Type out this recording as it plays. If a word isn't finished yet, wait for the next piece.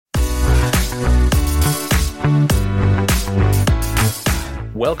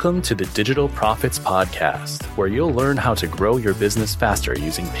Welcome to the Digital Profits Podcast, where you'll learn how to grow your business faster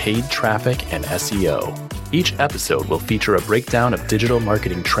using paid traffic and SEO. Each episode will feature a breakdown of digital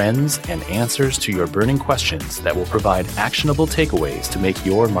marketing trends and answers to your burning questions that will provide actionable takeaways to make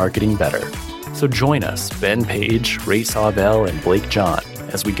your marketing better. So join us, Ben Page, Ray Sawbell, and Blake John,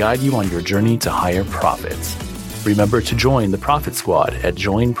 as we guide you on your journey to higher profits. Remember to join the Profit Squad at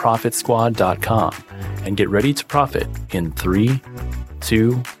joinprofitsquad.com and get ready to profit in 3,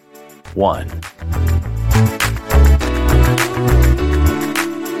 2, 1.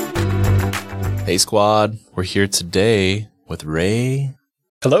 Hey squad, we're here today with Ray.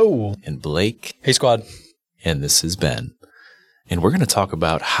 Hello. And Blake. Hey squad. And this is Ben. And we're going to talk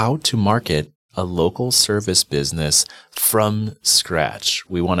about how to market a local service business from scratch.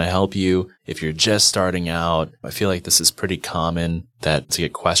 We want to help you if you're just starting out. I feel like this is pretty common to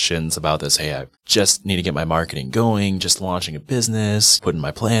get questions about this. Hey, I just need to get my marketing going, just launching a business, putting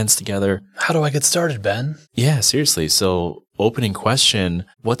my plans together. How do I get started, Ben? Yeah, seriously. So opening question,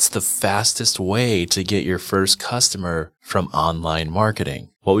 what's the fastest way to get your first customer from online marketing?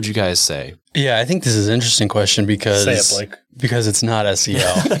 What would you guys say? Yeah, I think this is an interesting question because Say it, Blake. Because it's not SEO.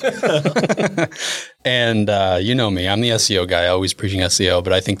 And you know me, I'm the SEO guy, always preaching SEO,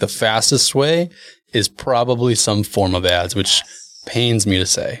 but I think the fastest way is probably some form of ads, which pains me to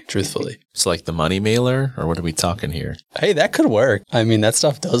say, truthfully. It's like the money mailer, or what are we talking here? Hey, that could work. I mean, that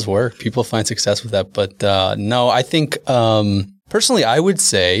stuff does work. People find success with that. But no, I think personally, I would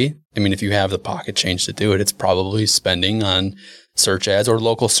say, I mean, if you have the pocket change to do it, it's probably spending on search ads or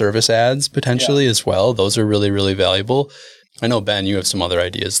local service ads potentially as well. Those are really, really valuable. I know, Ben, you have some other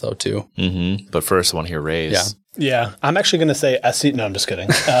ideas though too. Mm-hmm. But first I want to hear Ray's. Yeah, I'm actually going to say SEO. No, I'm just kidding.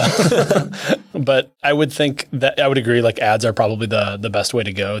 But I would think that I would agree, like ads are probably the best way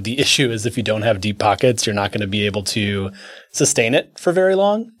to go. The issue is if you don't have deep pockets, you're not going to be able to sustain it for very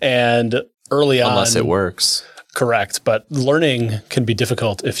long. And early on, Unless it works. Correct. But learning can be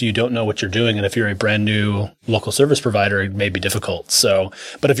difficult if you don't know what you're doing. And if you're a brand new local service provider, it may be difficult. So,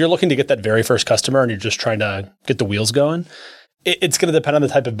 but if you're looking to get that very first customer and you're just trying to get the wheels going, it's going to depend on the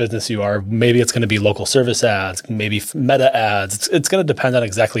type of business you are. Maybe it's going to be local service ads, maybe meta ads. It's going to depend on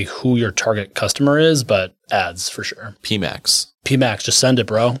exactly who your target customer is, but ads for sure. PMAX. Just send it,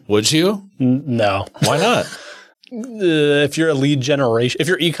 bro. Would you? No. Why not? If you're a lead generation, if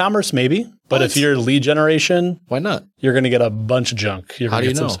you're e-commerce, maybe. But if you're lead generation, why not? You're going to get a bunch of junk. You're going to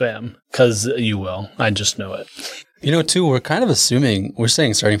get some know? spam because you will. I just know it. You know, too, we're kind of assuming, we're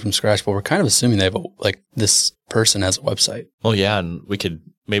saying starting from scratch, but we're kind of assuming they have this person has a website. Well, yeah, and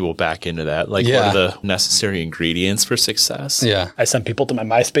we'll back into that. Like, what are the necessary ingredients for success? Yeah. I send people to my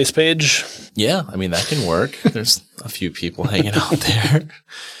MySpace page. Yeah, I mean, that can work. There's a few people hanging out there.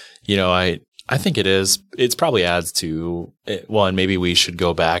 You know, I think it's probably adds to it. Well, and maybe we should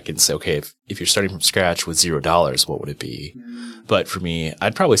go back and say, okay, if you're starting from scratch with $0, what would it be? But for me,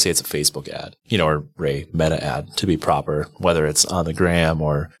 I'd probably say it's a Facebook ad, or Ray, meta ad to be proper, whether it's on the gram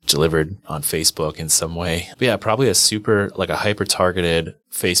or delivered on Facebook in some way. But yeah, probably a hyper targeted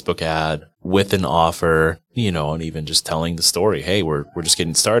Facebook ad with an offer, and even just telling the story. Hey, we're just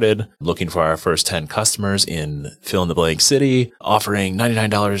getting started, looking for our first 10 customers in fill in the blank city, offering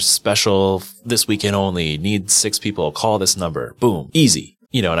 $99 special this weekend only, need 6 people, call this number, boom, easy.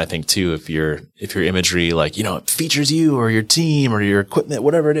 And I think too, if your imagery, it features you or your team or your equipment,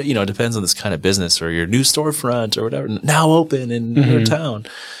 whatever it is, it depends on this kind of business or your new storefront or whatever, now open in your town,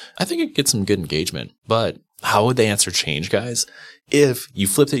 I think it gets some good engagement. But how would the answer change, guys? If you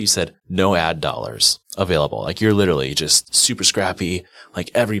flipped it, you said no ad dollars available, like you're literally just super scrappy,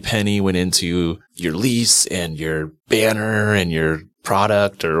 like every penny went into your lease and your banner and your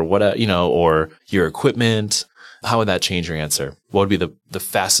product or what, or your equipment. How would that change your answer? What would be the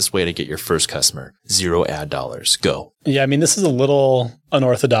fastest way to get your first customer? 0 ad dollars. Go. Yeah, I mean, this is a little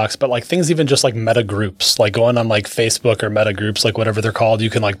unorthodox, but things even just like meta groups, like going on Facebook or meta groups, like whatever they're called, you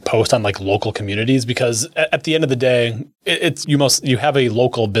can post on local communities, because at the end of the day, you have a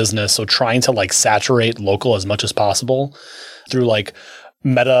local business. So trying to saturate local as much as possible through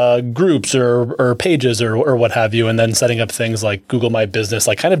meta groups or pages or what have you, and then setting up things like Google My Business,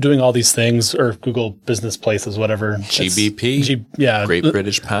 kind of doing all these things, or Google Business Places, whatever. GBP. Great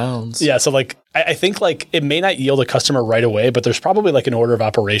British Pounds. Yeah. So I think it may not yield a customer right away, but there's probably an order of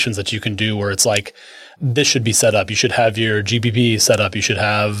operations that you can do where it's this should be set up. You should have your GPP set up. You should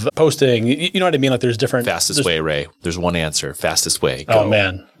have posting. You know what I mean? Like there's different. Fastest way, Ray. There's one answer. Fastest way. Go. Oh,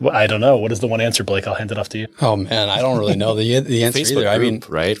 man. Well, I don't know. What is the one answer, Blake? I'll hand it off to you. Oh, man. I don't really know the answer Facebook either. group, I mean,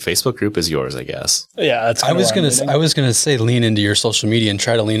 right? Facebook group is yours, I guess. Yeah. That's I was going to say lean into your social media and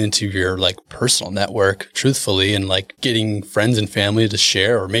try to lean into your like personal network, truthfully, and like getting friends and family to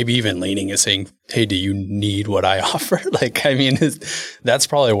share, or maybe even leaning and saying, hey, do you need what I offer? Like, I mean, that's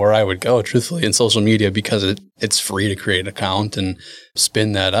probably where I would go, truthfully, in social media, because it's free to create an account and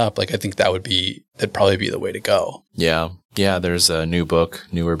spin that up. Like, I think that'd probably be the way to go. Yeah. Yeah. There's a newer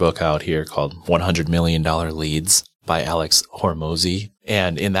book out here called $100 Million Leads by Alex Hormozi.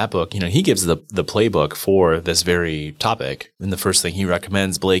 And in that book, he gives the playbook for this very topic. And the first thing he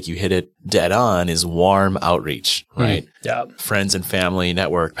recommends, Blake, you hit it dead on, is warm outreach, right? Yeah. Friends and family,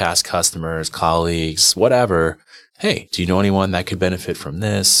 network, past customers, colleagues, whatever. Hey, do you know anyone that could benefit from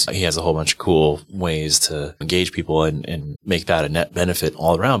this? He has a whole bunch of cool ways to engage people and make that a net benefit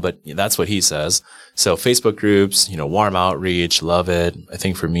all around. But that's what he says. So Facebook groups, warm outreach, love it. I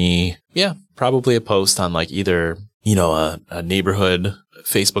think for me, yeah, probably a post on like either a neighborhood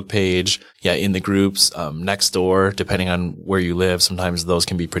Facebook page, in the groups, next door, depending on where you live. Sometimes those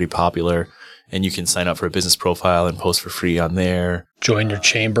can be pretty popular, and you can sign up for a business profile and post for free on there. Join your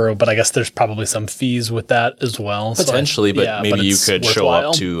chamber, but I guess there's probably some fees with that as well. Potentially, but maybe you could show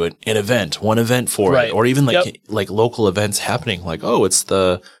up to an event, one event for it, or even like local events happening, like, oh, it's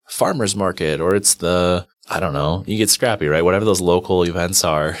the farmer's market, or it's the, I don't know, you get scrappy, right? Whatever those local events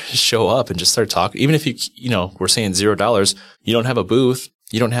are, show up and just start talking. Even if we're saying $0, you don't have a booth,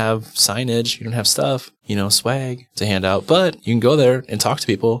 you don't have signage, you don't have stuff, swag to hand out, but you can go there and talk to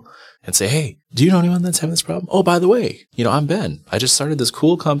people and say, hey, do you know anyone that's having this problem? Oh, by the way, I'm Ben. I just started this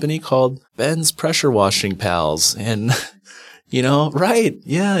cool company called Ben's Pressure Washing Pals. And, right.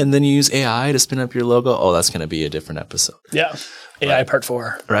 Yeah. And then you use AI to spin up your logo. Oh, that's going to be a different episode. Yeah. AI part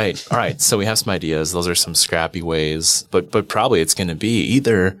 4. Right. All right. So we have some ideas. Those are some scrappy ways, but probably it's going to be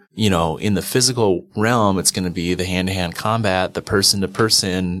either, in the physical realm, it's going to be the hand-to-hand combat, the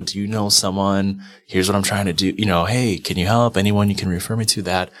person-to-person. Do you know someone? Here's what I'm trying to do. Hey, can you help? Anyone you can refer me to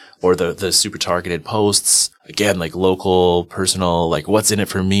that? Or the super targeted posts. Again, like local, personal, like what's in it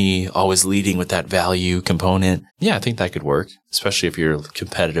for me, always leading with that value component. Yeah, I think that could work, especially if you're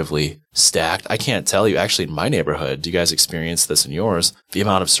competitively stacked. I can't tell you, actually, in my neighborhood, do you guys experience this in yours? The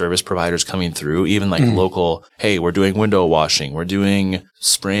amount of service providers coming through, even like local, hey, we're doing window washing, we're doing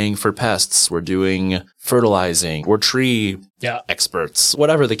spraying for pests, we're doing fertilizing, we're tree experts,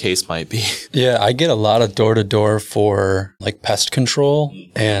 whatever the case might be. Yeah, I get a lot of door-to-door for like pest control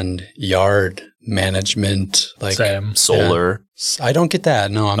and yard management, like solar. Yeah. I don't get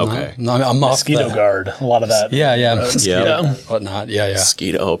that. No, I'm okay. not. I'm off Mosquito guard, a lot of that. Yeah. Mosquito, whatnot. Yeah.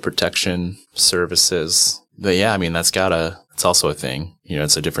 Mosquito protection services. But yeah, I mean, it's also a thing.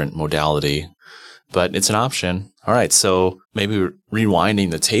 It's a different modality, but it's an option. All right. So maybe rewinding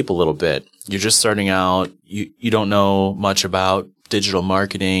the tape a little bit. You're just starting out. You don't know much about digital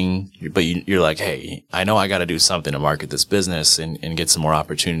marketing, but you're like, hey, I know I got to do something to market this business and get some more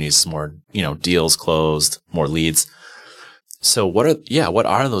opportunities, some more, deals closed, more leads. So what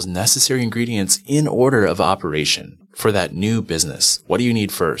are those necessary ingredients in order of operation for that new business? What do you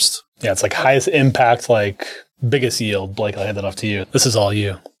need first? Yeah, it's like highest impact, like biggest yield. Blake, I'll hand that off to you. This is all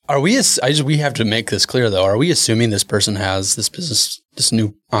you. We have to make this clear though. Are we assuming this person has this business, this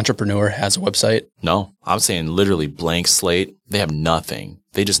new entrepreneur has a website? No, I'm saying literally blank slate. They have nothing.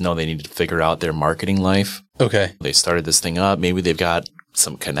 They just know they need to figure out their marketing life. Okay. They started this thing up. Maybe they've got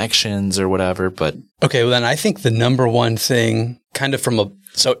some connections or whatever, but. Okay. Well, then I think the number one thing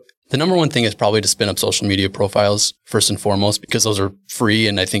the number one thing is probably to spin up social media profiles first and foremost, because those are free.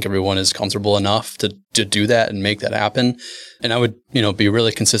 And I think everyone is comfortable enough to do that and make that happen. And I would, be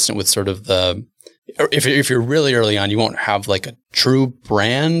really consistent with sort of if you're really early on, you won't have like a true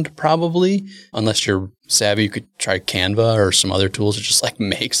brand probably, unless you're savvy. You could try Canva or some other tools to just like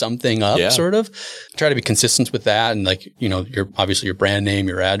make something up, sort of. Try to be consistent with that. And like, your brand name,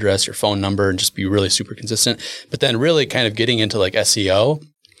 your address, your phone number, and just be really super consistent. But then really kind of getting into like SEO.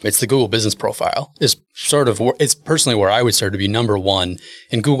 It's the Google business profile it's personally where I would start to be number one.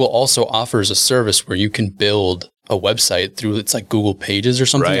 And Google also offers a service where you can build a website through, it's like Google Pages or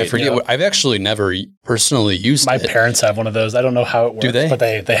something. Right, I forget. I've actually never personally used it. My parents have one of those. I don't know how it works. Do they? But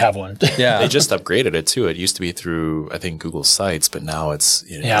they have one. Yeah. They just upgraded it too. It used to be through, I think, Google Sites, but now it's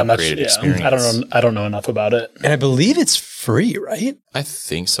an upgraded experience. I don't know enough about it. And I believe it's free, right? I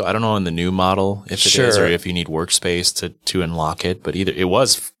think so. I don't know in the new model if it is, or if you need workspace to unlock it, but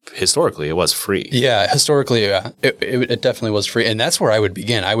historically it was free. Yeah, historically, yeah. It definitely was free. And that's where I would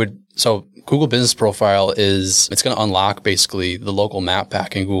begin. So Google Business Profile it's going to unlock basically the local map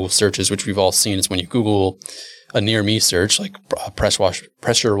pack in Google searches, which we've all seen. Is when you Google a near me search, like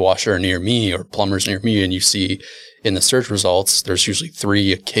pressure washer near me or plumbers near me, and you see in the search results, there's usually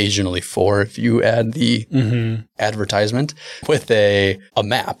 3, occasionally 4 if you add the advertisement with a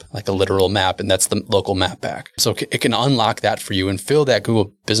map, like a literal map, and that's the local map pack. So it can unlock that for you and fill that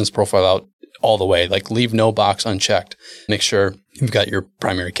Google Business Profile out all the way. Like leave no box unchecked. Make sure you've got your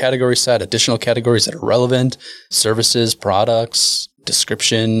primary category set, additional categories that are relevant, services, products,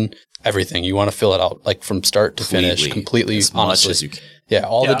 description, everything. You want to fill it out like from start to finish, completely, as honestly. much as you can. Yeah,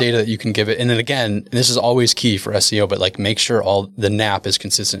 all the data that you can give it. And then again, and this is always key for SEO, but like make sure all the NAP is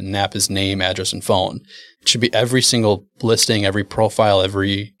consistent. NAP is name, address, and phone. It should be every single listing, every profile,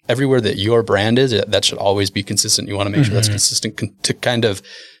 everywhere that your brand is, that should always be consistent. You want to make sure that's consistent to kind of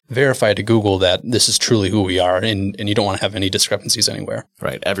verify to Google that this is truly who we are, and you don't want to have any discrepancies anywhere.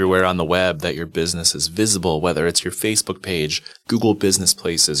 Right. Everywhere on the web that your business is visible, whether it's your Facebook page, Google Business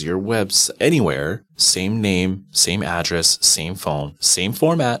Places, your webs, anywhere, same name, same address, same phone, same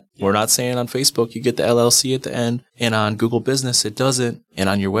format. We're not saying on Facebook you get the LLC at the end, and on Google Business it doesn't, and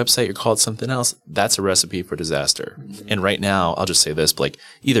on your website you're called something else. That's a recipe for disaster. And right now, I'll just say this, like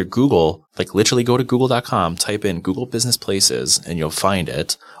either Google, like literally go to google.com, type in Google Business Places, and you'll find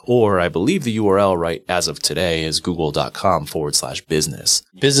it. Or I believe the URL right as of today is google.com/business.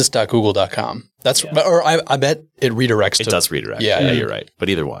 Business.google.com. That's, or I bet it redirects. It does redirect. Yeah, you're right. But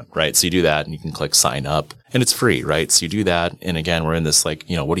either one, right? So you do that and you can click sign up and it's free, right? So you do that. And again, we're in this like,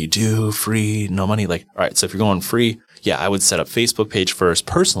 what do you do? Free, no money. Like, all right. So if you're going free, I would set up Facebook page first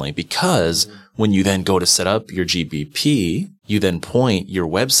personally, because when you then go to set up your GBP, you then point your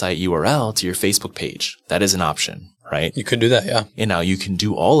website URL to your Facebook page. That is an option. Right? You could do that, yeah. And now you can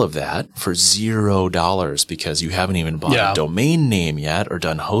do all of that for $0 because you haven't even bought a domain name yet or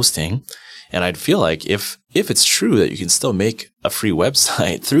done hosting. And I'd feel like if it's true that you can still make a free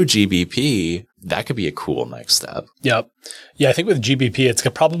website through GBP, that could be a cool next step. Yep. Yeah, I think with GBP, it's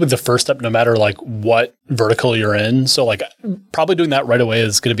probably the first step no matter like what vertical you're in. So like probably doing that right away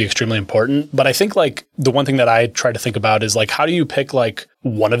is going to be extremely important. But I think like the one thing that I try to think about is like, how do you pick like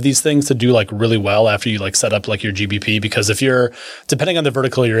one of these things to do like really well after you like set up like your GBP? Because if you're, depending on the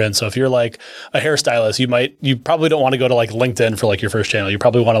vertical you're in, so if you're like a hairstylist, you probably don't want to go to like LinkedIn for like your first channel. You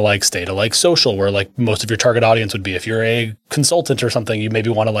probably want to like stay to like social where like most of your target audience would be. If you're a consultant or something, you maybe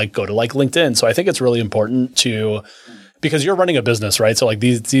want to like go to like LinkedIn. So I think it's really important to, because you're running a business, right? So like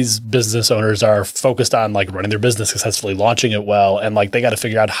these business owners are focused on like running their business successfully, launching it well. And like they got to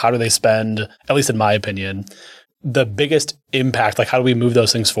figure out how do they spend, at least in my opinion, the biggest impact, like how do we move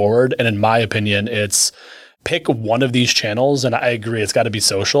those things forward? And in my opinion, it's pick one of these channels. And I agree, it's got to be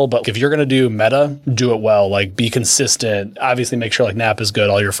social. But if you're going to do Meta, do it well, like be consistent. Obviously make sure like NAP is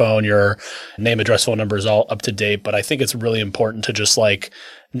good, all your phone, your name, address, phone number is all up to date. But I think it's really important to just like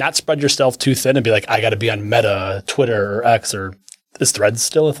not spread yourself too thin and be like, I got to be on Meta, Twitter, or X, or is Threads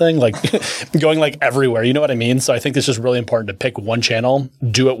still a thing? Like going like everywhere, you know what I mean? So I think it's just really important to pick one channel,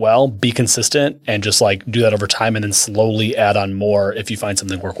 do it well, be consistent, and just like do that over time and then slowly add on more if you find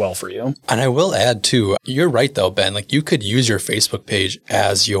something work well for you. And I will add too, you're right though, Ben, like you could use your Facebook page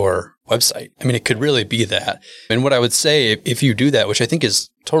as your website. I mean, it could really be that. And what I would say, if you do that, which I think is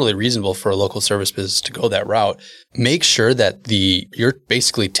totally reasonable for a local service business to go that route, make sure that you're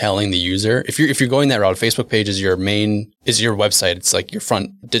basically telling the user, if you're going that route, Facebook page is your website. It's like your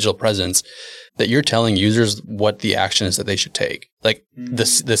front digital presence, that you're telling users what the action is that they should take. Like the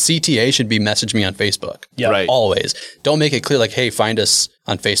CTA should be message me on Facebook. Yeah, right. Always. Don't make it clear like, hey, find us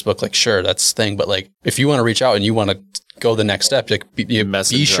on Facebook. Like, sure, that's the thing. But like, if you want to reach out and you want to go the next step, like be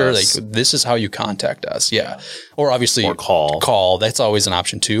sure like this is how you contact us. Yeah. Or obviously or call. That's always an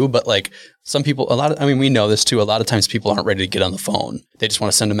option too. But like some people, we know this too. A lot of times people aren't ready to get on the phone. They just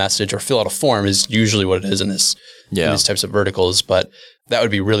want to send a message or fill out a form is usually what it is in these types of verticals. But that would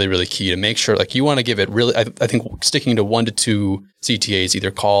be really, really key to make sure like you want to give it really, I think sticking to 1 to 2 CTAs,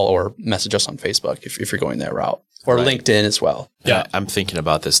 either call or message us on Facebook if you're going that route. Or LinkedIn as well. Yeah. I'm thinking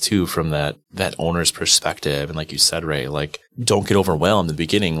about this too from that owner's perspective. And like you said, Ray, like don't get overwhelmed in the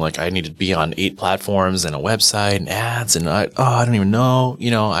beginning. Like I need to be on 8 platforms and a website and ads and I don't even know,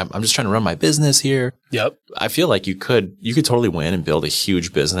 I'm just trying to run my business here. Yep. I feel like you could totally win and build a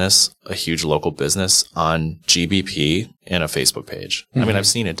huge business, a huge local business on GBP and a Facebook page. Mm-hmm. I mean, I've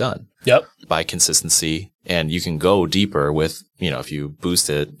seen it done. Yep. by consistency, and you can go deeper with, if you boost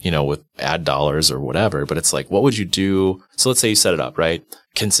it, with ad dollars or whatever. But it's like, what would you do? So let's say you set it up, right?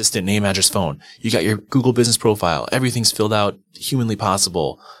 Consistent name, address, phone. You got your Google business profile. Everything's filled out humanly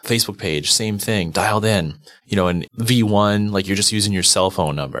possible. Facebook page, same thing, dialed in, and V1, like you're just using your cell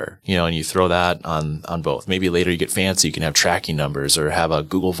phone number, and you throw that on both. Maybe later you get fancy. You can have tracking numbers or have a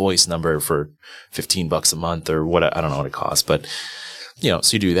Google Voice number for $15 a month or what. I don't know what it costs, but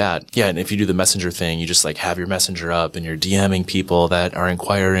so you do that. Yeah. And if you do the messenger thing, you just like have your messenger up and you're DMing people that are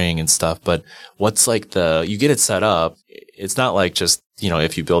inquiring and stuff. But what's like you get it set up. It's not like just,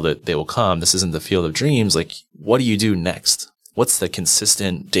 if you build it, they will come. This isn't the field of dreams. Like, what do you do next? What's the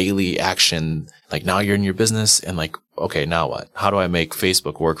consistent daily action? Like now you're in your business and like, okay, now what? How do I make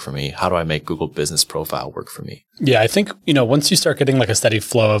Facebook work for me? How do I make Google Business Profile work for me? Yeah, I think, once you start getting like a steady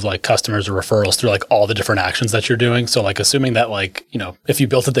flow of like customers or referrals through like all the different actions that you're doing. So like assuming that like, if you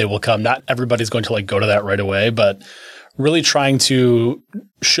built it, they will come. Not everybody's going to like go to that right away, but really trying to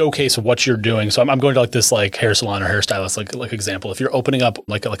showcase what you're doing. So I'm going to like this like hair salon or hairstylist, like example. If you're opening up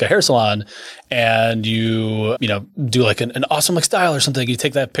like a hair salon and you do like an awesome like style or something, you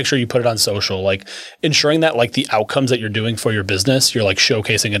take that picture, you put it on social, like ensuring that like the outcomes that you're doing for your business, you're like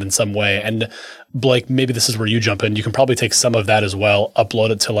showcasing it in some way. And Blake, maybe this is where you jump in. You can probably take some of that as well,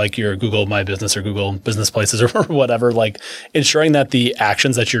 upload it to like your Google My Business or Google Business Places or whatever, like ensuring that the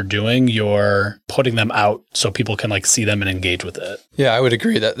actions that you're doing, you're putting them out so people can like see them and engage with it. Yeah, I would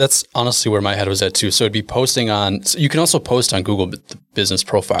agree. That's honestly where my head was at too. So it'd be posting on, so you can also post on Google Business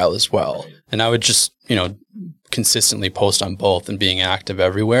Profile as well. And I would just, consistently post on both and being active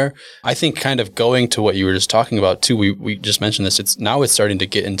everywhere. I think kind of going to what you were just talking about too, we just mentioned this, it's starting to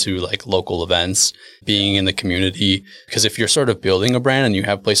get into like local events, being in the community. Because if you're sort of building a brand and you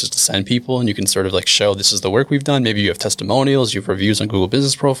have places to send people and you can sort of like show this is the work we've done, maybe you have testimonials, you have reviews on Google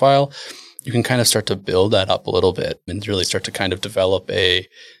Business Profile, you can kind of start to build that up a little bit and really start to kind of develop a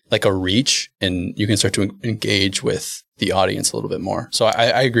reach, and you can start to engage with the audience a little bit more. So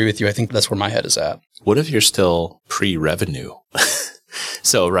I agree with you. I think that's where my head is at. What if you're still pre-revenue?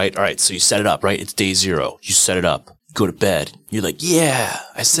 So, right. All right. So you set it up, right? It's day 0. You set it up. Go to bed. You're like, yeah,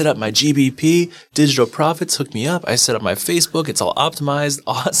 I set up my GBP, Digital Profits, hook me up. I set up my Facebook. It's all optimized.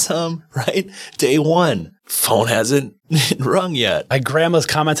 Awesome. Right? Day 1. Phone hasn't rung yet. My grandma's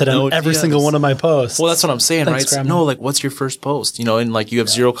commented on every single one of my posts. Well, that's what I'm saying, Thanks, right? Grandma. No, like what's your first post? And like you have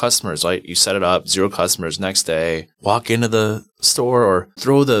 0 customers, right? You set it up, 0 customers. Next day, walk into the store or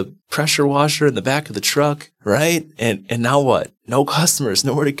throw the pressure washer in the back of the truck, right? And now what? No customers,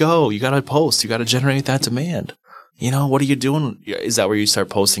 nowhere to go. You got to post. You got to generate that demand. What are you doing? Is that where you start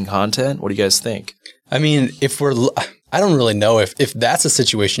posting content? What do you guys think? I mean, I don't really know if that's a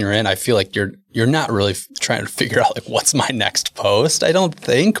situation you're in. I feel like you're not really trying to figure out like what's my next post. I don't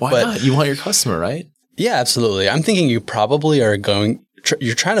think. Why not? You want your customer, right? Yeah, absolutely. I'm thinking you probably are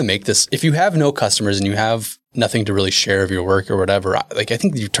you're trying to make this, if you have no customers and you have nothing to really share of your work or whatever, I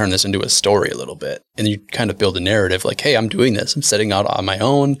think you turn this into a story a little bit and you kind of build a narrative like, hey, I'm doing this. I'm setting out on my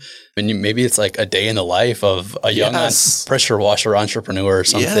own. And maybe it's like a day in the life of a young pressure washer entrepreneur or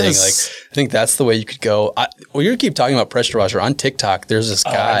something. Yes. Like, I think that's the way you could go. You keep talking about pressure washer on TikTok. There's this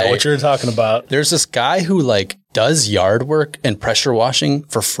guy. I know what you're talking about. There's this guy who like does yard work and pressure washing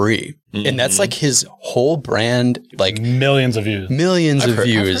for free. Mm-hmm. And that's like his whole brand, like millions of views. I've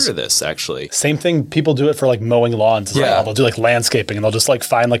heard of this actually. Same thing. People do it for like mowing lawns. Yeah. Well. They'll do like landscaping and they'll just like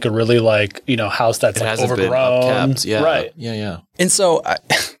find like a really like, house that's like overgrown. Yeah. Right. Yeah. And so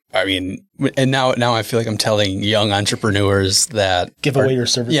I mean, and now I feel like I'm telling young entrepreneurs that give away your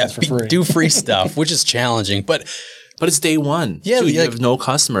services for free. Do free stuff, which is challenging, but it's day 1. Yeah, you have no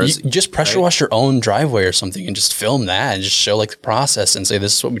customers. You just pressure wash your own driveway or something and just film that and just show like the process and say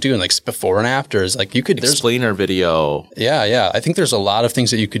this is what we do and like before and afters. Like you could explainer video. Yeah. I think there's a lot of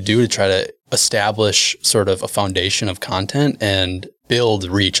things that you could do to try to establish sort of a foundation of content and build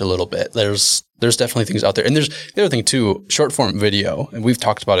reach a little bit. There's definitely things out there. And there's the other thing too, short form video. And we've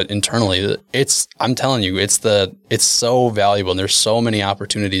talked about it internally. I'm telling you, it's so valuable and there's so many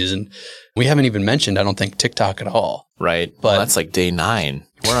opportunities. And we haven't even mentioned, I don't think, TikTok at all. Right. But that's like day 9.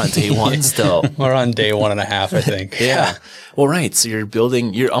 We're on day 1 still. We're on day 1.5, I think. Yeah. Well, right. So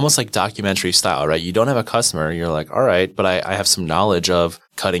you're almost like documentary style, right? You don't have a customer. You're like, all right, but I have some knowledge of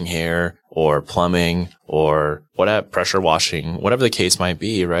cutting hair or plumbing or whatever, pressure washing, whatever the case might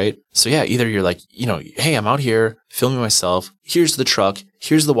be, right? So yeah, either you're like, hey, I'm out here filming myself. Here's the truck.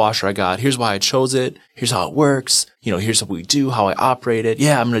 Here's the washer I got. Here's why I chose it. Here's how it works. Here's what we do, how I operate it.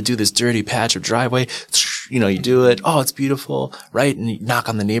 Yeah, I'm going to do this dirty patch of driveway. you do it. Oh, it's beautiful. Right. And you knock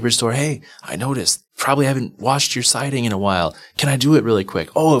on the neighbor's door. Hey, I noticed. Probably haven't washed your siding in a while. Can I do it really quick?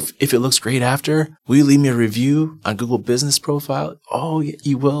 Oh, if it looks great after, will you leave me a review on Google Business Profile? Oh,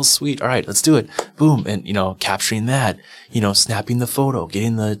 you will. Sweet. All right, let's do it. Boom. And, capturing that, snapping the photo,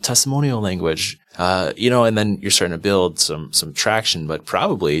 getting the testimonial language, and then you're starting to build some traction. But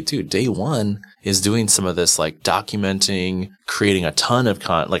probably, dude, day one is doing some of this, like documenting, creating a ton of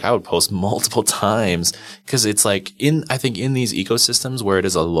content. Like I would post multiple times because it's like I think in these ecosystems where it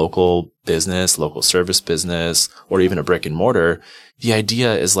is a local business, local service business, or even a brick and mortar, the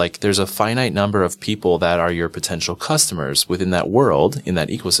idea is like there's a finite number of people that are your potential customers within that world, in that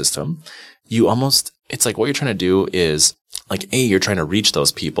ecosystem. It's like what you're trying to do is like, you're trying to reach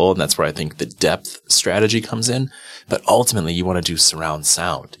those people. And that's where I think the depth strategy comes in. But ultimately you want to do surround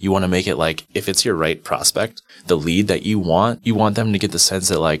sound. You want to make it like, if it's your right prospect, the lead that you want them to get the sense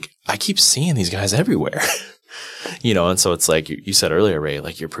that like, I keep seeing these guys everywhere. And so it's like you said earlier, Ray,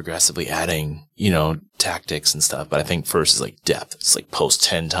 like you're progressively adding, tactics and stuff. But I think first is like depth. It's like post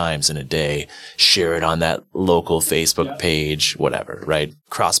 10 times in a day, share it on that local Facebook page, whatever, right?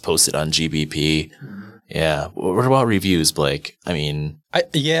 Cross post it on GBP. Yeah. What about reviews, Blake? I mean,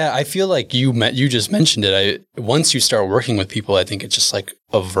 I feel like you just mentioned it. Once you start working with people, I think it's just like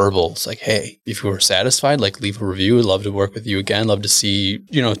a verbal. It's like, hey, if you were satisfied, like leave a review. I'd love to work with you again. Love to see,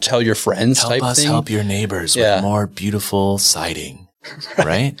 tell your friends type thing. Help your neighbors with more beautiful siding,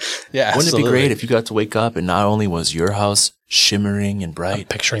 right? Yeah, Wouldn't it be great if you got to wake up and not only was your house shimmering and bright, I'm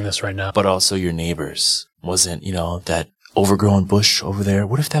picturing this right now, but also your neighbors wasn't, that overgrown bush over there.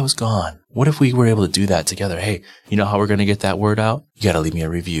 What if that was gone? What if we were able to do that together? Hey, you know how we're going to get that word out? You got to leave me a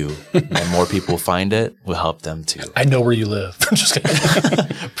review. And more people find it, we'll help them too. I know where you live. I'm just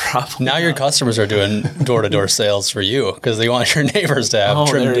kidding. Probably now your customers are doing door-to-door sales for you because they want your neighbors to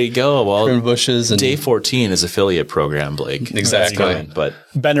have there you go. Well, trimmed bushes. And day 14 is affiliate program, Blake. Exactly. But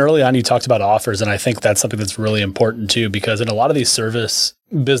Ben, early on you talked about offers, and I think that's something that's really important too, because in a lot of these service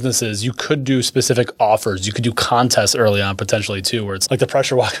businesses, you could do specific offers. You could do contests early on potentially too, where it's like the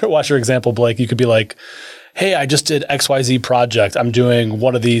pressure washer example, Blake. You could be like, hey, I just did XYZ project. I'm doing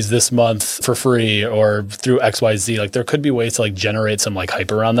one of these this month for free or through XYZ. Like there could be ways to like generate some like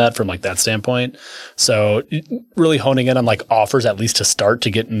hype around that from like that standpoint. So really honing in on like offers, at least to start to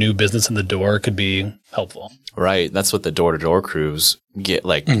get new business in the door, could be helpful. Right. That's what the door-to-door crews get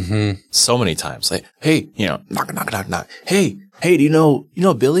like so many times. Like, hey, knock. Hey, do you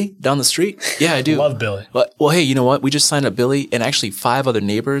know Billy down the street? Yeah, I do. Love Billy. Well, hey, you know what? We just signed up Billy and actually 5 other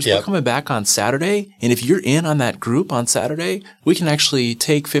neighbors. We're coming back on Saturday. And if you're in on that group on Saturday, we can actually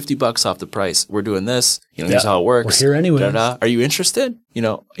take $50 off the price. We're doing this. Here's how it works. We're here anyways. Are you interested?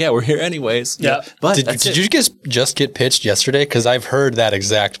 We're here anyways. Yeah. But did you just get pitched yesterday? Because I've heard that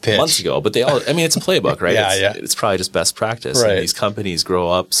exact pitch months ago. But it's a playbook, right? It's probably just best practice. Right. And these companies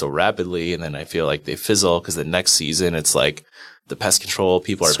grow up so rapidly, and then I feel like they fizzle because the next season it's like the pest control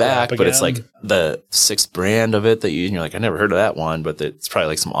people are back, but it's like the 6th brand of it and you're like, I never heard of that one, but it's probably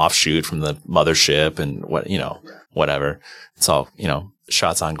like some offshoot from the mothership and whatever. It's all,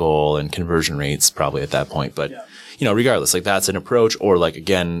 shots on goal and conversion rates probably at that point. But, regardless, like that's an approach. Or like,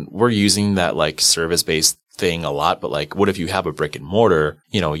 again, we're using that like service-based thing a lot, but like, what if you have a brick and mortar,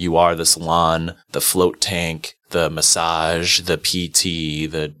 you are the salon, the float tank, the massage, the PT,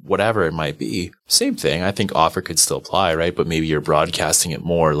 the whatever it might be. Same thing. I think offer could still apply, right? But maybe you're broadcasting it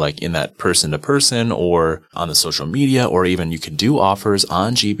more like in that person to person or on the social media, or even you can do offers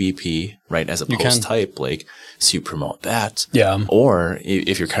on GBP, right? As a post type, Blake. So you promote that. Yeah. Or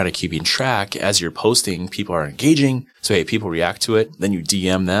if you're kind of keeping track as you're posting, people are engaging. So, hey, people react to it. Then you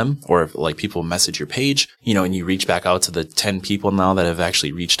DM them, or if, like people message your page, and you reach back out to the 10 people now that have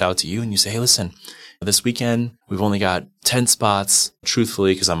actually reached out to you and you say, hey, listen, this weekend, we've only got 10 spots,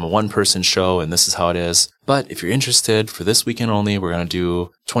 truthfully, because I'm a one-person show and this is how it is. But if you're interested, for this weekend only, we're going to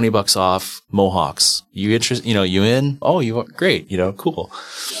do $20 off Mohawks. You interested? You in? Oh, you are great. Cool.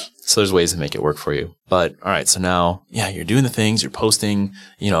 So there's ways to make it work for you. But all right, so now, you're doing the things, you're posting,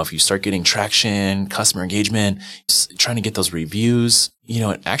 if you start getting traction, customer engagement, trying to get those reviews,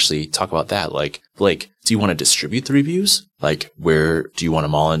 and actually talk about that. Like, Blake, do you want to distribute the reviews? Like, where do you want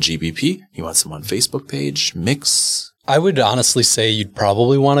them all on GBP? You want some on Facebook page, mix? I would honestly say you'd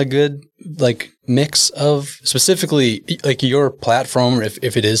probably want a good mix of specifically like your platform.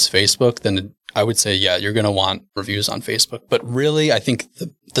 If it is Facebook, then I would say, you're going to want reviews on Facebook. But really, I think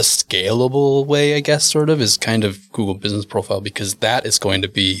the scalable way, I guess, sort of, is kind of Google Business Profile, because that is going to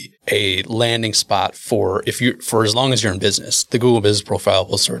be a landing spot for as long as you're in business. The Google Business Profile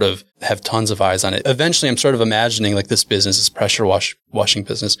will sort of have tons of eyes on it. Eventually, I'm sort of imagining like this business, this pressure washing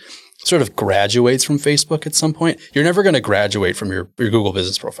business, sort of graduates from Facebook at some point. You're never going to graduate from your Google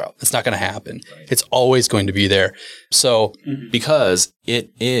business profile. It's not going to happen. It's always going to be there. So because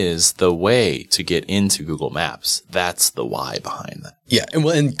it is the way to get into Google Maps. That's the why behind that. Yeah.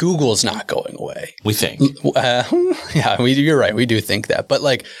 And Google's not going away. We think. You're right. We do think that. But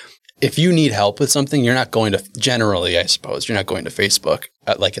like, if you need help with something, you're not going to, generally, I suppose, you're not going to Facebook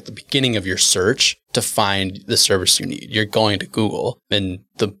at the beginning of your search to find the service you need. You're going to Google, and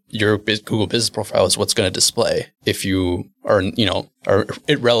your Google business profile is what's going to display if you are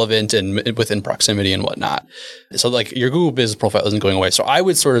relevant and within proximity and whatnot. So like your Google business profile isn't going away. So I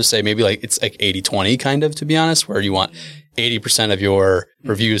would sort of say maybe like it's like 80-20 kind of, to be honest, where you want 80% of your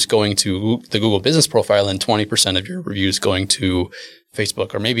reviews going to the Google business profile and 20% of your reviews going to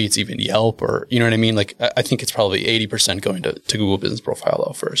Facebook, or maybe it's even Yelp, or you know what I mean? Like I think it's probably 80% going to Google business profile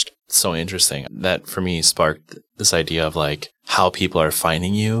though first. So interesting. That for me sparked this idea of like how people are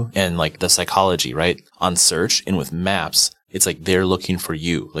finding you and like the psychology, right? On search and with maps, it's like they're looking for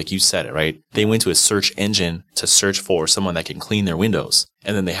you. Like you said it, right? They went to a search engine to search for someone that can clean their windows.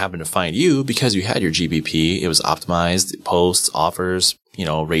 And then they happen to find you because you had your GBP. It was optimized, posts, offers,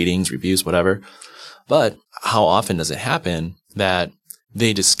 ratings, reviews, whatever. But how often does it happen that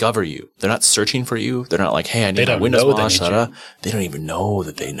they discover you? They're not searching for you. They're not like, hey, I need my windows washed. They don't even know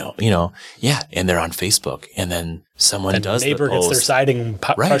that they know, Yeah. And they're on Facebook. And then someone does the post. Neighbor gets their siding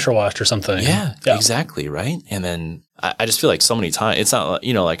pressure washed or something. Yeah, exactly. Right. And then I just feel like so many times, it's not,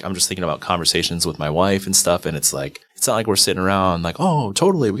 like I'm just thinking about conversations with my wife and stuff. And it's like, it's not like we're sitting around like, oh,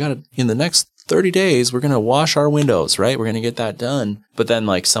 totally. We got to, in the next 30 days, we're going to wash our windows, right? We're going to get that done. But then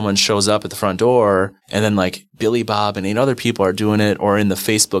like someone shows up at the front door and then like Billy Bob and 8 other people are doing it, or in the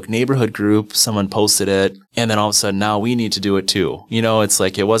Facebook neighborhood group, someone posted it. And then all of a sudden now we need to do it too. It's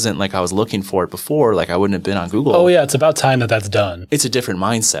like, it wasn't like I was looking for it before. Like I wouldn't have been on Google. Oh yeah. It's about time that's done. It's a different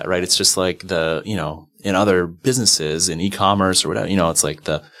mindset, right? It's just like in other businesses, in e-commerce or whatever, it's like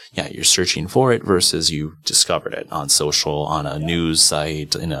you're searching for it versus you discovered it on social, on a news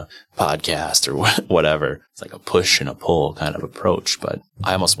site, in a podcast or whatever. It's like a push and a pull kind of approach. But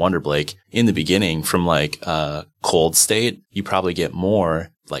I almost wonder, Blake, in the beginning from like a cold state, you probably get more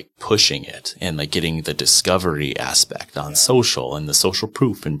like pushing it and like getting the discovery aspect on social and the social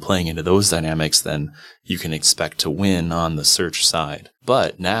proof and playing into those dynamics than you can expect to win on the search side.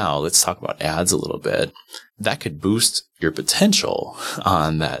 But now let's talk about ads a little bit. That could boost your potential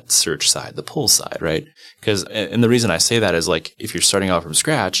on that search side, the pull side, right? And the reason I say that is like, if you're starting out from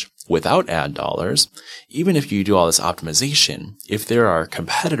scratch without ad dollars, even if you do all this optimization, if there are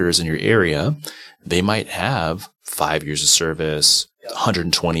competitors in your area, they might have 5 years of service,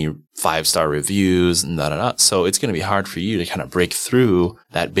 120 5-star reviews, and So it's going to be hard for you to kind of break through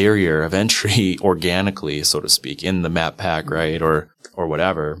that barrier of entry organically, so to speak, in the map pack, right? Or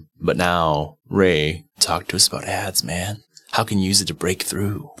whatever. But now, Ray, talk to us about ads, man. How can you use it to break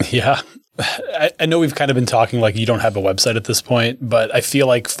through? Yeah. I know we've kind of been talking like you don't have a website at this point, but I feel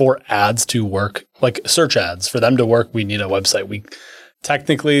like for ads to work, like search ads, for them to work, we need a website.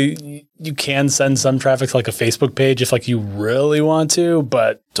 Technically, you can send some traffic to like a Facebook page if like you really want to,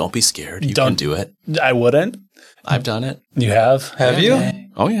 but don't be scared. You can do it. I wouldn't. I've done it. You have? Have you?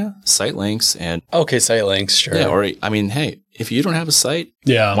 Oh yeah. Site links and site links, sure. Yeah, or I mean, hey, if you don't have a site,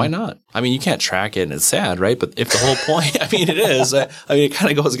 why not? I mean, you can't track it and it's sad, right? But if the whole point, I mean, it is. I mean, it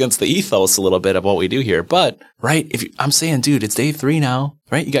kind of goes against the ethos a little bit of what we do here. But right, I'm saying, dude, it's day 3 now,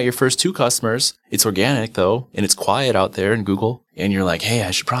 right? You got your first 2 customers. It's organic though, and it's quiet out there in Google. And you're like, hey,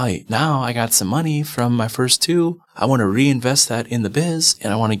 I should probably, now I got some money from my first 2. I want to reinvest that in the biz.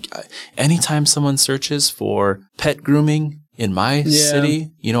 And I want to, anytime someone searches for pet grooming in my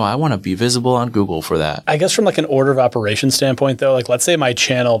city, I want to be visible on Google for that. I guess from like an order of operation standpoint though, like let's say my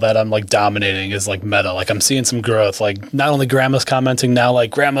channel that I'm like dominating is like Meta. Like I'm seeing some growth, like not only grandma's commenting now,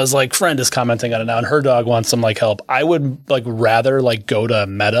 like grandma's like friend is commenting on it now and her dog wants some like help. I would like rather like go to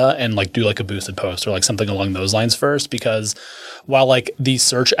Meta and like do like a boosted post or like something along those lines first, because while like the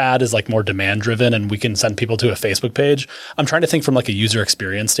search ad is like more demand driven and we can send people to a Facebook page, I'm trying to think from like a user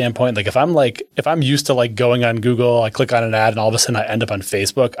experience standpoint. Like if I'm used to like going on Google, I click on an ad and all of a sudden I end up on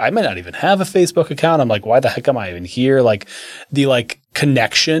Facebook, I might not even have a Facebook account. I'm like, why the heck am I even here? Like the like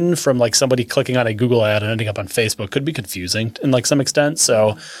connection from like somebody clicking on a Google ad and ending up on Facebook could be confusing in like some extent.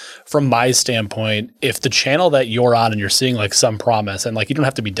 So from my standpoint, if the channel that you're on and you're seeing like some promise, and like you don't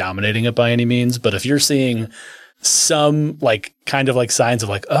have to be dominating it by any means, but if you're seeing some like kind of like signs of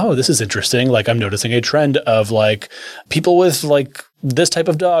like, oh, this is interesting. Like I'm noticing a trend of like people with like this type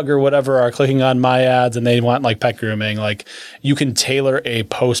of dog or whatever are clicking on my ads and they want like pet grooming, like you can tailor a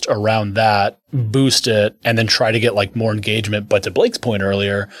post around that, boost it, and then try to get like more engagement. But to Blake's point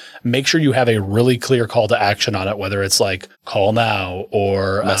earlier, make sure you have a really clear call to action on it, whether it's like call now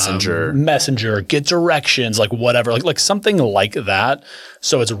or messenger, get directions, like whatever, like something like that.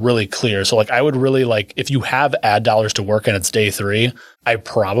 So it's really clear. So like I would really like, if you have ad dollars to work and it's day 3, I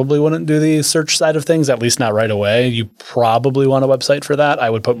probably wouldn't do the search side of things, at least not right away. You probably want a website for that. I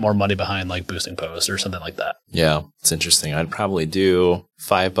would put more money behind like boosting posts or something like that. Yeah, it's interesting. I'd probably do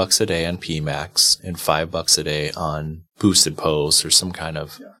 $5 a day on PMax and $5 a day on boosted posts or some kind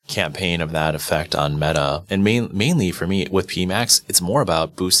of campaign of that effect on Meta. And mainly for me with PMax, it's more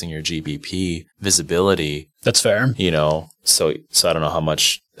about boosting your GBP visibility. That's fair. You know, so I don't know how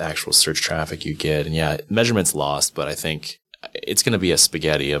much actual search traffic you get. And yeah, measurement's lost, but I think it's going to be a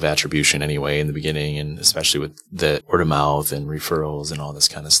spaghetti of attribution anyway in the beginning, and especially with the word of mouth and referrals and all this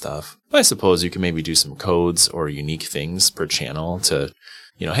kind of stuff. But I suppose you can maybe do some codes or unique things per channel to,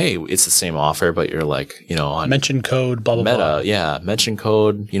 you know, hey, it's the same offer, but you're like, you know, on mention code, blah, blah, Meta, blah. Yeah, mention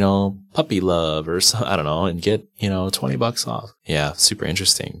code, you know, puppy love or some, I don't know, and get, you know, $20 off. Yeah, super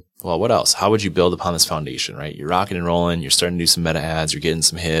interesting. Well, what else? How would you build upon this foundation, right? You're rocking and rolling. You're starting to do some Meta ads. You're getting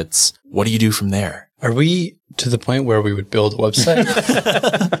some hits. What do you do from there? Are we to the point where we would build a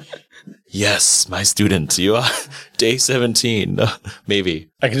website? Yes, my student. You are day 17. Maybe.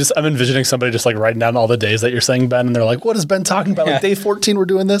 I'm envisioning somebody just like writing down all the days that you're saying, Ben, and they're like, what is Ben talking about? Like day 14, we're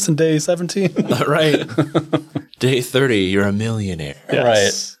doing this, and day 17. Right. Day 30, you're a millionaire. Yes.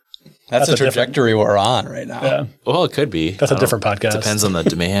 Right. That's the trajectory we're on right now. Yeah. Well, it could be. That's a different podcast. Depends on the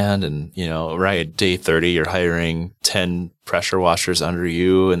demand. And, you know, right. Day 30, you're hiring 10 pressure washers under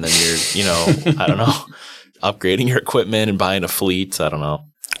you. And then you're, you know, I don't know, upgrading your equipment and buying a fleet. I don't know.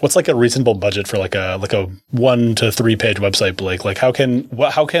 What's like a reasonable budget for like a 1 to 3 page website, Blake? Like how can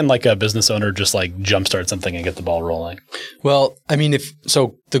like a business owner just like jumpstart something and get the ball rolling? Well, I mean,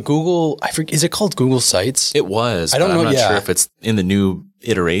 the Google, I forget, is it called Google Sites? It was. I'm not sure if it's in the new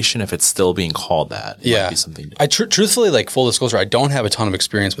iteration, if it's still being called that. It might be something. Truthfully, like full disclosure, I don't have a ton of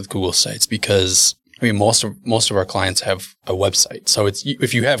experience with Google Sites because I mean, most of our clients have a website. So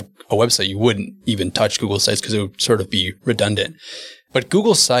if you have a website, you wouldn't even touch Google Sites because it would sort of be redundant. But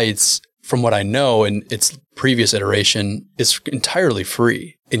Google Sites, from what I know in its previous iteration, is entirely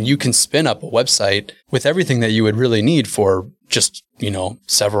free. And you can spin up a website with everything that you would really need for just, you know,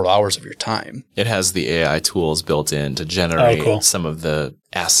 several hours of your time. It has the AI tools built in to generate some of the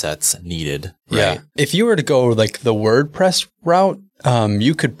assets needed. Right? Yeah. If you were to go like the WordPress route,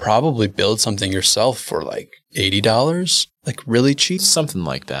 you could probably build something yourself for like $80, like really cheap. Something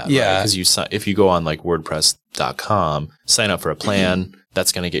like that. Yeah. Because if you go on like WordPress.com, sign up for a plan,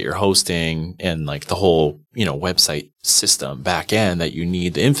 that's going to get your hosting and like the whole, you know, website system back end that you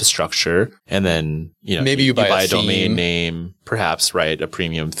need, the infrastructure. And then, you know, maybe you buy a domain name, perhaps write a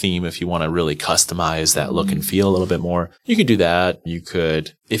premium theme if you want to really customize that look and feel a little bit more. You could do that. You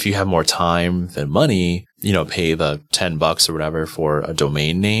could, if you have more time than money, you know, pay the $10 or whatever for a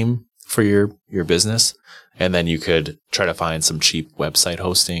domain name for your business. And then you could try to find some cheap website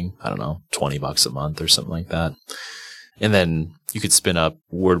hosting. I don't know, $20 a month or something like that. And then you could spin up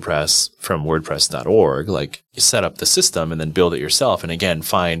WordPress from WordPress.org, like you set up the system and then build it yourself. And again,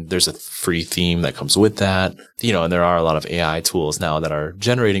 there's a free theme that comes with that, you know, and there are a lot of AI tools now that are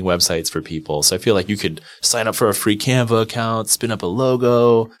generating websites for people. So I feel like you could sign up for a free Canva account, spin up a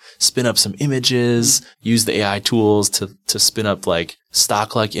logo, spin up some images, use the AI tools to spin up like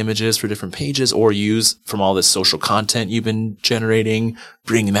stock-like images for different pages, or use from all this social content you've been generating,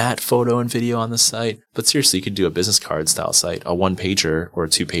 bring that photo and video on the site. But seriously, you could do a business card style site, a 1-pager or a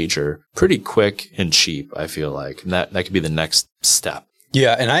 2-pager, pretty quick and cheap, I feel like. And that could be the next step.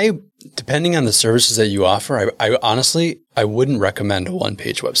 Yeah. And depending on the services that you offer, I honestly, I wouldn't recommend a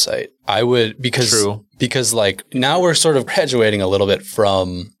 1-page website. I would, because like now we're sort of graduating a little bit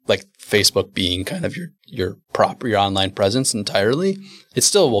from like Facebook being kind of your online presence entirely. It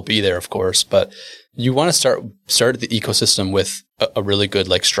still will be there, of course, but you want to start the ecosystem with a really good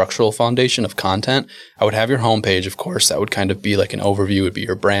like structural foundation of content. I would have your homepage, of course. That would kind of be like an overview, would be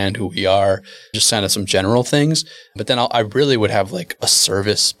your brand, who we are, just kind of some general things. But then I really would have like a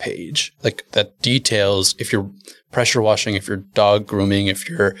service page, like that details if you're pressure washing, if you're dog grooming, if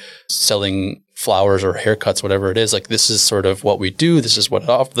you're selling flowers or haircuts, whatever it is. Like, this is sort of what we do. This is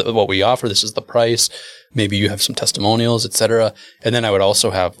what we offer. This is the price. Maybe you have some testimonials, etc. And then I would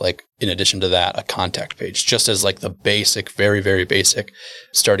also have, like, in addition to that, a contact page, just as like the basic, very, very basic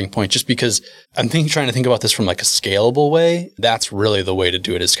starting point. Just because I'm trying to think about this from like a scalable way. That's really the way to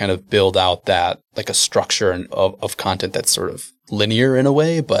do it, is kind of build out that, like, a structure of content that's sort of linear in a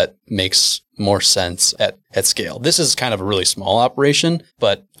way, but makes more sense at scale. This is kind of a really small operation,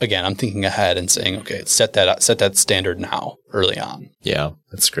 but again, I'm thinking ahead and saying, okay, set that standard now, early on. Yeah,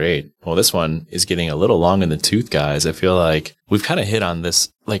 that's great. Well, this one is getting a little long in the tooth, guys. I feel like we've kind of hit on this,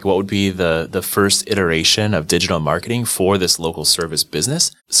 like what would be the first iteration of digital marketing for this local service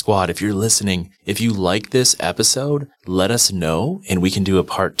business. Squad, if you're listening, if you like this episode, let us know, and we can do a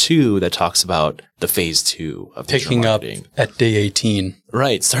part 2 that talks about the phase 2 of digital marketing. Picking up at day 18.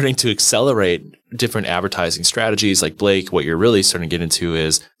 Right. Starting to accelerate different advertising strategies. Like, Blake, what you're really starting to get into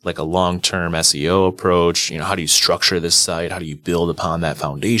is like a long-term SEO approach. You know, how do you structure this site? How do you build upon that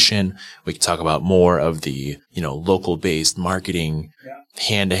foundation? We can talk about more of the, local-based marketing,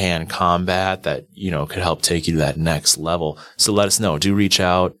 hand-to-hand combat that, could help take you to that next level. So let us know. Do reach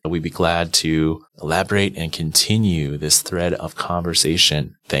out. We'd be glad to elaborate and continue this thread of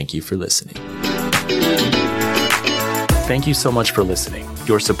conversation. Thank you for listening. Thank you so much for listening.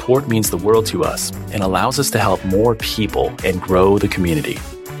 Your support means the world to us and allows us to help more people and grow the community.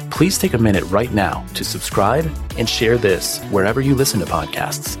 Please take a minute right now to subscribe and share this wherever you listen to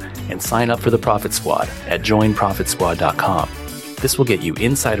podcasts, and sign up for the Profit Squad at joinprofitsquad.com. This will get you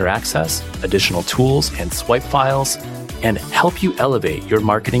insider access, additional tools and swipe files, and help you elevate your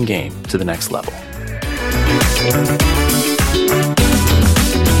marketing game to the next level.